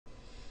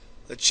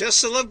The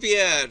Chess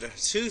Olympiad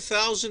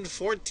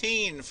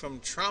 2014 from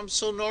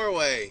Tromsø,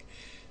 Norway.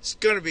 It's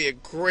going to be a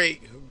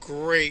great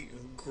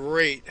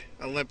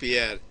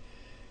Olympiad.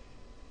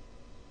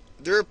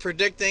 They're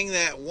predicting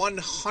that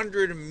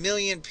 100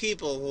 million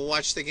people will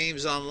watch the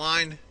games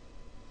online.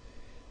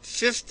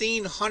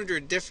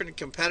 1,500 different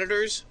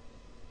competitors,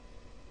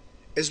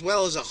 as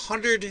well as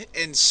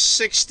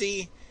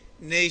 160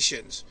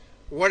 nations.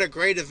 What a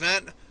great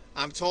event.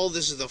 I'm told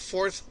this is the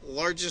 4th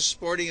largest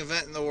sporting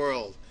event in the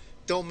world.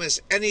 Don't miss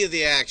any of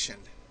the action.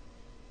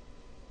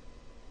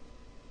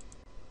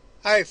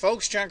 Hi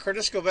folks, John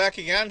Cordisco back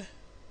again.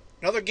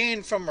 Another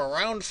game from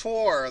round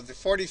 4 of the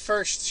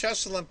 41st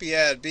Chess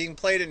Olympiad being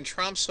played in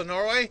Tromsø,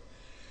 Norway.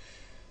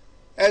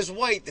 As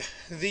white,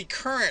 the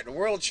current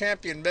world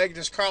champion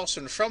Magnus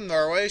Carlsen from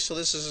Norway, so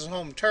this is his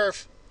home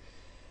turf.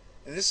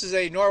 And this is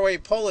a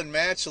Norway-Poland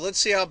match, so let's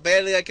see how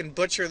badly I can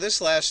butcher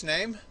this last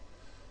name.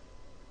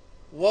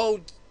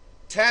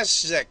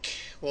 Wojtaszek.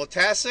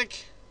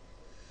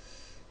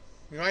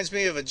 Reminds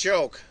me of a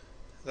joke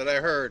that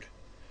I heard.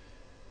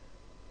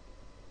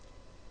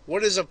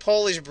 What does a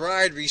Polish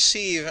bride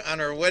receive on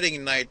her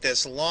wedding night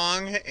that's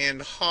long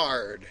and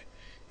hard?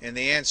 And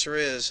the answer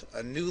is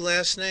a new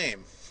last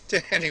name.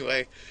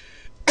 Anyway,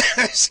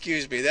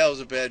 excuse me, that was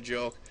a bad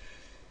joke.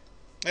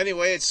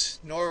 Anyway,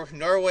 it's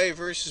Norway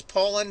versus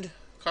Poland.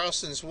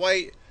 Carlsen's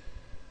white.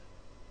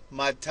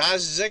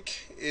 Wojtaszek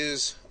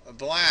is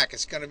black.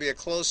 It's going to be a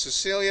close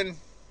Sicilian.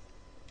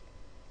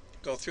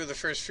 Go through the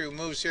first few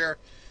moves here.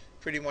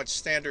 Pretty much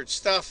standard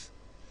stuff.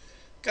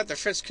 Got the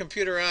Fritz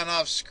computer on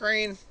off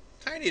screen.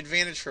 Tiny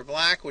advantage for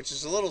black, which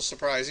is a little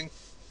surprising.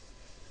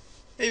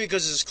 Maybe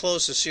because it's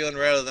close Sicilian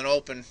rather than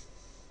open.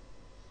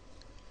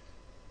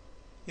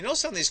 You know,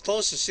 some of these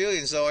close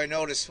Sicilians, though, I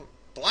noticed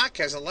black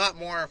has a lot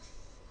more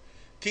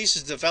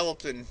pieces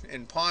developed in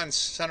pawns,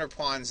 center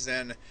pawns,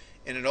 than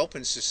in an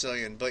open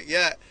Sicilian. But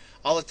yet,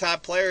 all the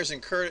top players,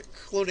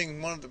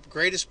 including one of the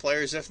greatest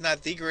players, if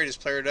not the greatest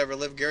player to ever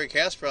live, Garry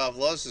Kasparov,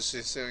 loves the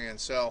Sicilian.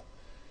 So,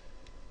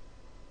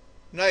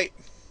 knight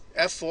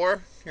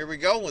f4. Here we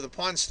go with a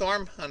pawn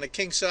storm on the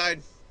king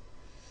side.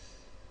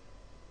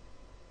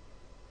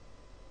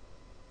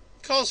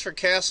 Calls for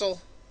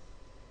castle.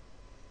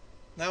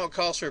 Now it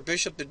calls for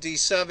bishop to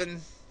d7,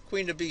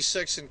 queen to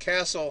b6, and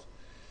castle.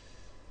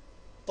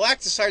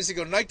 Black decides to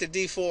go knight to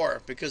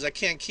d4 because I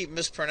can't keep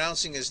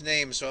mispronouncing his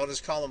name, so I'll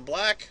just call him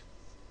black.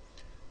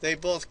 They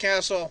both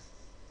castle.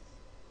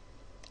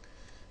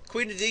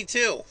 Queen to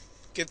d2.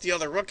 Get the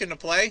other rook into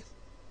play.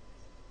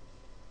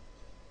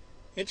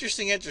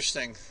 Interesting.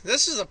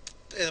 This is a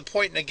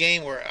point in the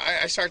game where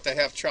I start to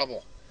have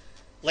trouble.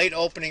 Late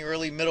opening,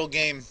 early middle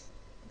game.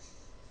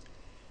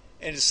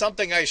 And it's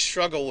something I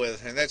struggle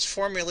with, and that's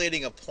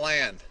formulating a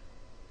plan.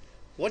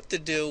 What to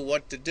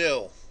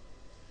do.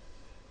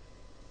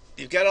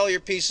 You've got all your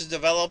pieces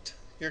developed.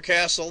 You're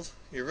castled.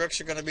 Your rooks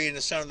are going to be in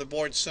the center of the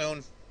board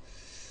soon.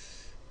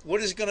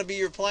 What is going to be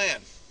your plan?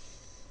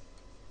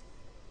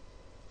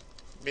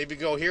 Maybe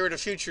go here at a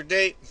future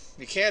date.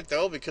 You can't,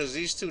 though, because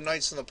these two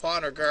knights in the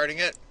pawn are guarding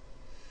it.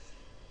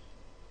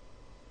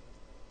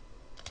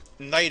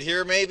 Knight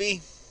here,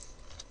 maybe.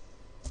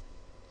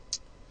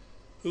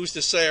 Who's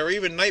to say? Or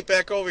even knight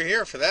back over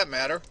here, for that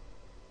matter.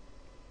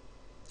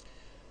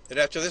 That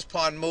after this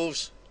pawn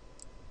moves,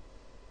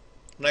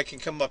 knight can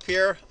come up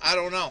here. I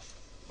don't know.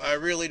 I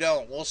really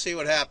don't. We'll see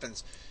what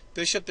happens.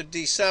 Bishop to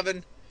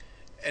d7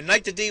 and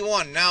knight to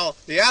d1. Now,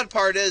 the odd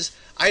part is,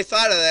 I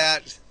thought of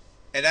that,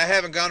 and I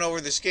haven't gone over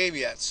this game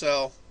yet,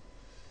 so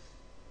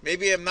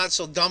maybe I'm not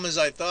so dumb as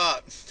I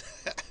thought.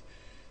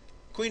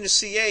 Queen to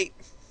c8.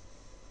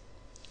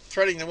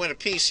 Threatening to win a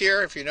piece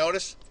here, if you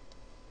notice.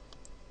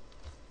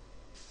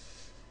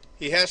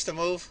 He has to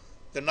move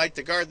the knight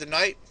to guard the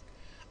knight.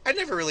 I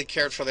never really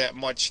cared for that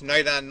much,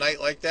 knight on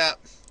knight like that.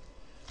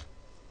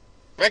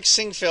 Rex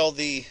Sinquefield,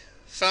 the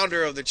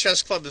founder of the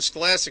Chess Club and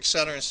Scholastic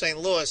Center in St.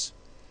 Louis,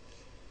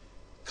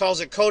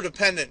 calls it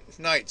codependent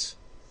knights.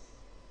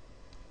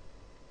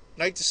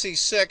 Knight to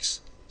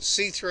c6,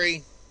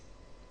 c3,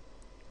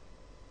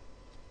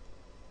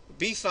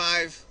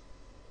 b5,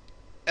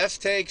 f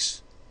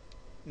takes,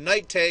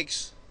 knight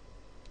takes,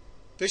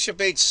 bishop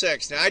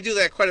h6. Now I do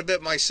that quite a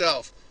bit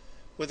myself,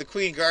 with the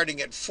queen guarding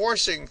it,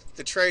 forcing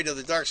the trade of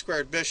the dark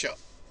squared bishop.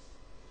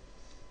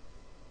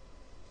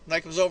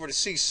 Knight comes over to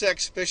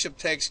c6, bishop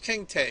takes,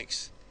 king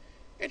takes.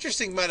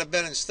 Interesting might have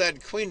been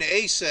instead queen to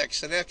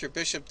a6, and after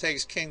bishop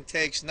takes, king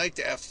takes, knight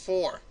to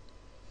f4.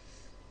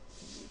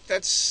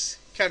 That's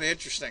kind of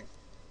interesting.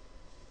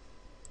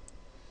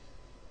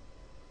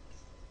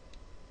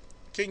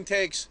 King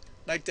takes,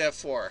 knight to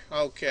f4.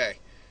 Okay.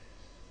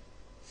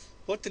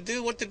 What to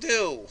do?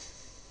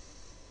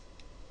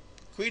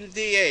 Queen to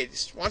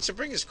d8. Wants to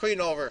bring his queen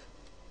over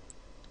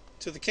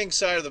to the king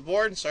side of the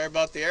board. Sorry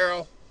about the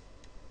arrow.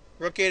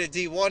 Rook a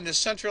to d1,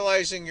 just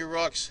centralizing your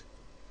rooks.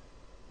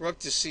 Rook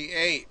to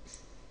c8.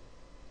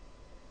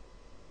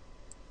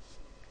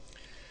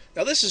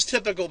 Now this is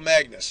typical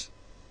Magnus.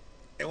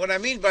 And what I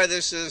mean by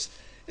this is,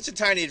 it's a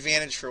tiny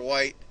advantage for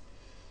white.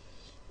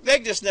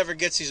 Magnus never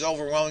gets these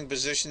overwhelming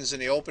positions in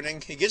the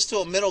opening. He gets to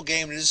a middle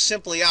game and just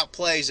simply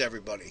outplays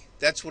everybody.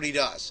 That's what he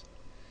does.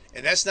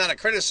 And that's not a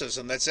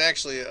criticism. That's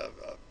actually a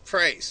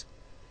praise.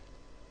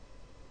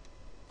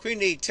 Queen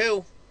to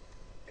e2,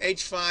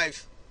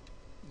 h5,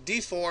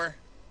 d4,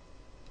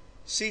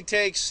 c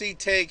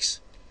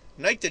takes,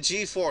 knight to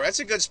g4. That's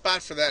a good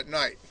spot for that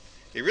knight.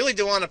 You really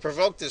do want to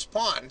provoke this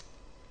pawn.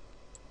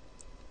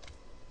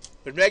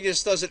 But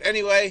Magnus does it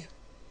anyway.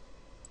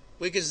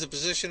 Weakens the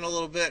position a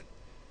little bit.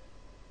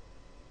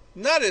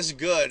 Not as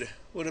good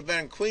would have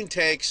been queen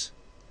takes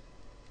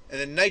and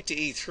then knight to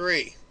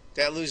e3.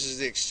 That loses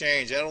the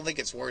exchange. I don't think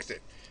it's worth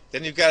it.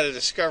 Then you've got a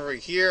discovery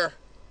here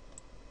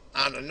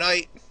on the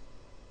knight,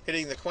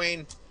 hitting the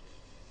queen.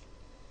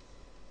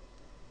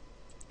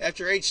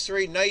 After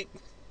h3, knight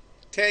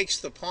takes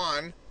the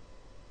pawn.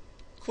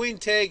 Queen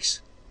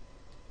takes,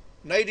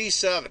 knight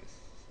e7.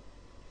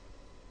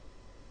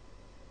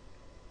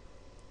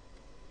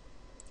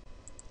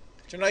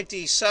 After knight to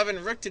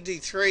e7, rook to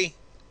d3,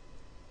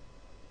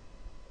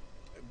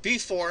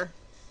 b4.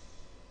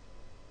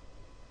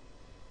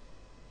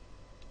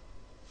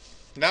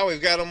 Now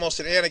we've got almost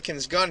an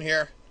Anakin's gun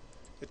here.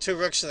 The two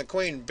rooks and the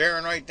queen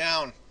bearing right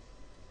down.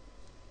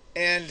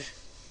 And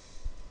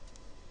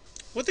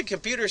what the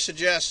computer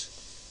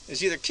suggests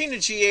is either king to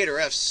g8 or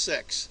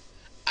f6.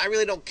 I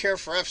really don't care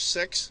for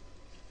f6.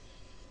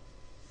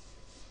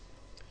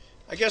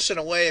 I guess in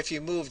a way, if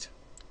you moved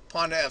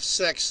pawn to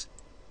f6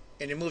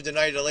 and you moved the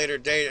knight at a later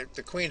date,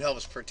 the queen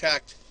helps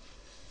protect.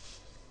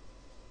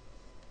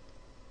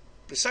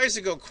 Decides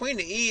to go queen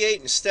to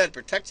e8 instead,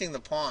 protecting the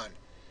pawn.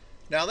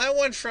 Now that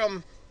went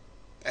from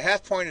a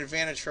half-point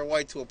advantage for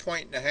white to a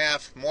point and a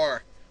half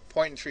more,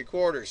 point and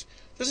three-quarters.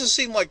 Doesn't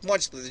seem like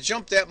much, but to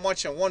jump that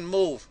much in one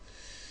move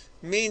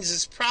means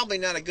it's probably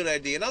not a good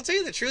idea. And I'll tell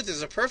you the truth,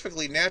 it's a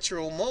perfectly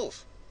natural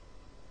move.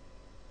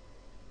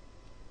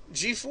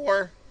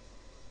 g4.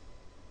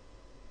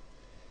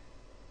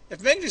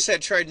 If Magnus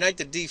had tried knight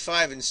to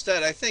d5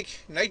 instead, I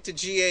think knight to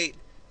g8,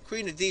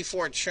 queen to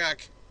d4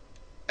 check,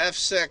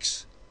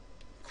 f6,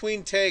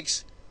 queen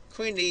takes,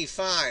 queen to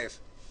e5.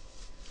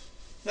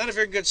 Not a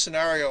very good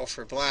scenario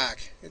for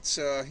black. It's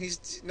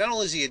he's not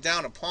only is he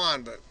down a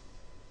pawn, but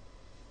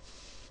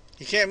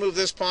he can't move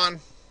this pawn.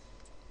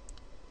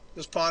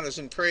 This pawn is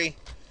in pre.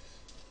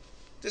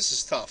 This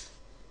is tough.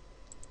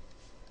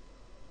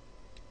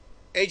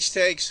 H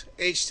takes,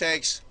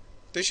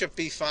 bishop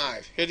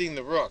b5, hitting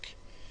the rook.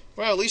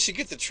 Well, at least you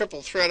get the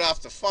triple threat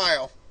off the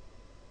file.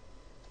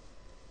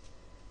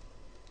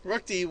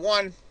 Rook to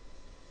e1.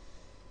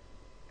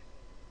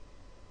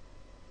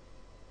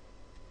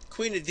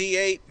 Queen to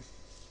d8.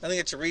 I think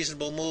it's a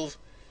reasonable move.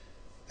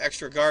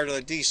 Extra guard on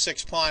the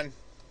d6 pawn.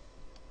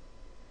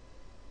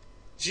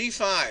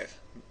 g5.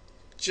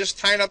 Just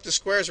tying up the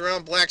squares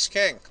around black's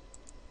king.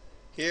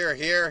 Here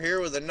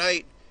with a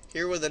knight,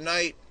 here with a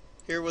knight,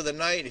 here with a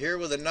knight, here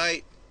with a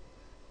knight.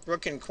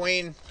 Rook and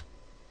queen.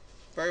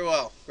 Very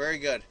well, very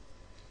good.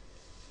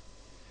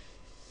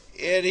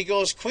 And he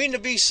goes queen to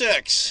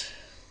b6.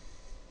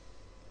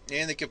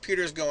 And the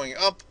computer's going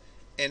up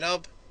and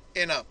up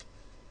and up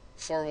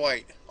for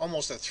white.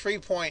 Almost a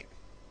 3-point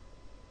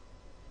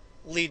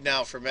lead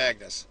now for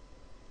Magnus.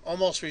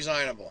 Almost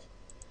resignable.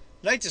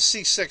 Knight to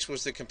c6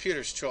 was the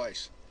computer's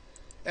choice.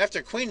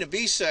 After queen to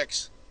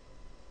b6,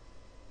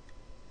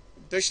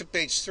 bishop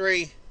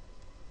h3,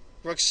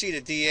 rook c to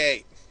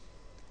d8,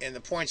 and the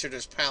points are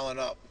just piling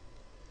up.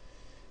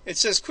 It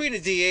says queen to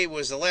d8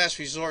 was the last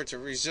resort to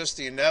resist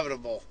the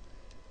inevitable.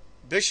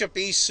 Bishop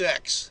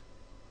e6.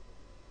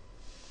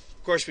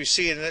 Of course, we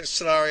see in this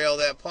scenario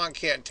that pawn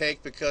can't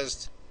take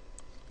because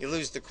you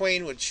lose the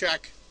queen with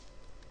check.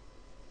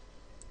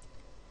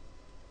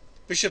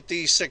 Bishop to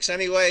e6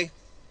 anyway.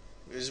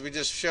 As we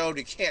just showed,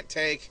 he can't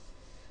take.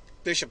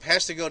 Bishop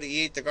has to go to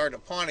e8 to guard the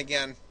pawn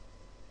again.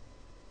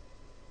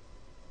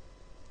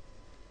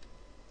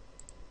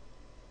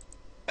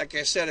 Like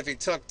I said, if he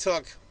took,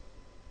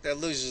 that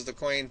loses the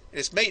queen.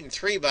 It's mate in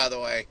 3, by the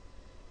way.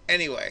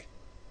 Anyway.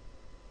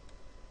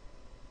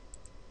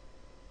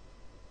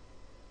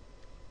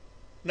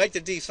 Knight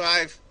to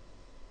d5.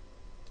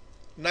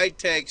 Knight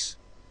takes.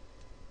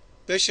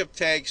 Bishop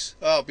takes.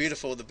 Oh,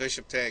 beautiful, the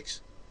bishop takes.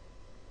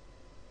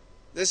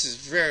 This is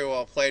very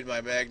well played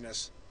by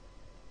Magnus.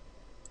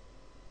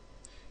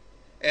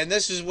 And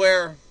this is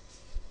where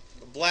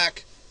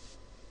black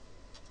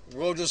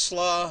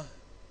Wojtaszek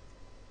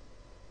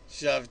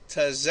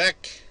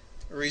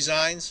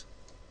resigns.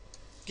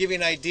 Give you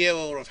an idea of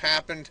what would have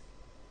happened.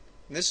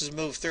 And this is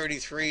move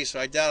 33, so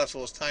I doubt if it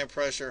was time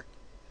pressure.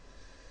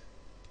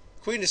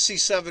 Queen to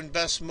c7,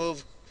 best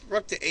move.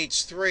 Rook to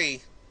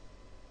h3.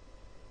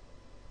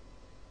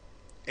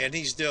 And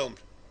he's doomed.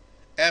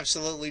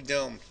 Absolutely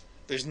doomed.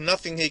 There's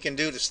nothing he can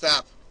do to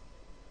stop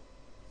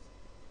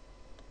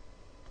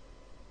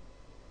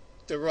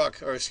the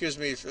rook, or excuse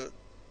me,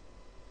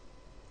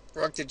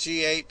 rook to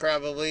g8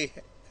 probably.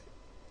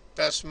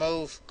 Best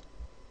move.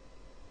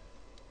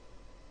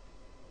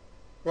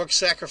 Rook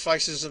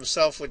sacrifices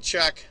himself with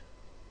check.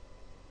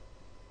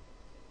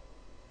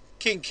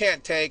 King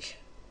can't take.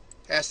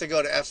 Has to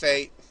go to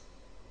f8.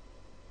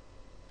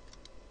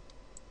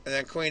 and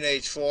then queen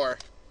h4,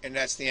 and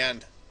that's the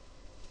end.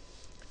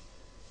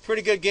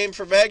 Pretty good game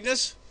for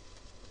Magnus.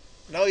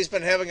 Now he's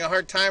been having a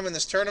hard time in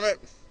this tournament.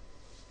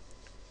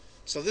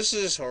 So this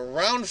is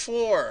round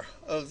 4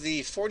 of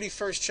the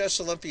 41st Chess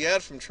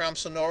Olympiad from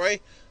Tromsø,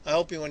 Norway. I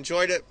hope you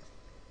enjoyed it.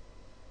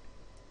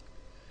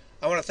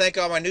 I want to thank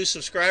all my new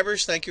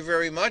subscribers. Thank you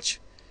very much.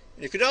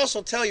 And you could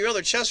also tell your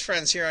other chess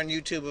friends here on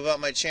YouTube about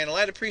my channel.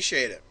 I'd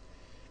appreciate it.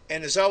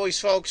 And as always,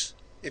 folks,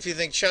 if you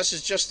think chess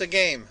is just a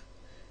game,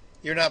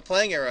 you're not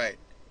playing it right.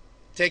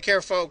 Take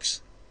care,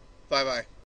 folks. Bye-bye.